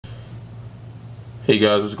Hey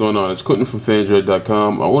guys, what's going on? It's Quentin from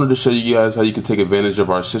Fandroid.com. I wanted to show you guys how you can take advantage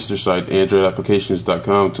of our sister site,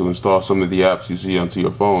 AndroidApplications.com, to install some of the apps you see onto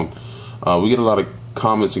your phone. We get a lot of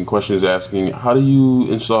comments and questions asking, how do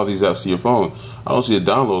you install these apps to your phone? I don't see a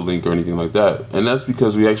download link or anything like that. And that's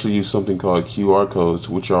because we actually use something called QR codes,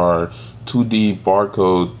 which are 2D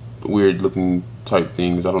barcode, weird looking type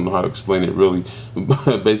things. I don't know how to explain it really,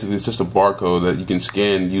 but basically it's just a barcode that you can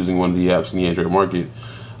scan using one of the apps in the Android market.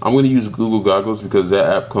 I'm going to use Google Goggles because that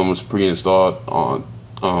app comes pre-installed on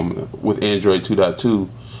with Android 2.2,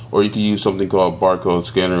 or you can use something called Barcode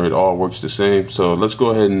Scanner. It all works the same. So let's go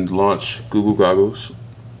ahead and launch Google Goggles.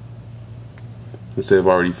 Let's say I've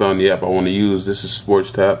already found the app I want to use. This is Sports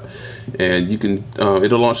Tap, and you can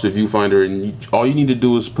it'll launch the viewfinder, and all you need to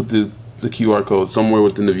do is put the QR code somewhere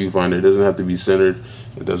within the viewfinder. It doesn't have to be centered.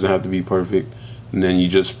 It doesn't have to be perfect. And then you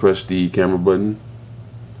just press the camera button.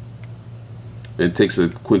 It takes a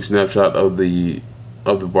quick snapshot of the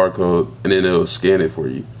barcode, and then it'll scan it for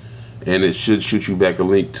you, and it should shoot you back a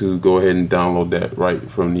link to go ahead and download that right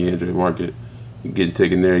from the Android market. You get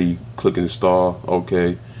taken there, you click install,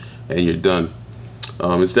 okay, and you're done.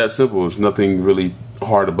 It's that simple. It's nothing really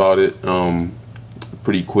hard about it.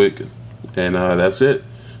 Pretty quick, and that's it.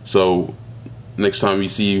 So next time you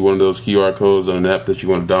see one of those QR codes on an app that you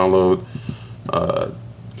want to download,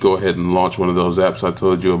 go ahead and launch one of those apps I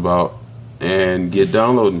told you about and get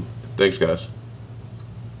downloading. Thanks, guys.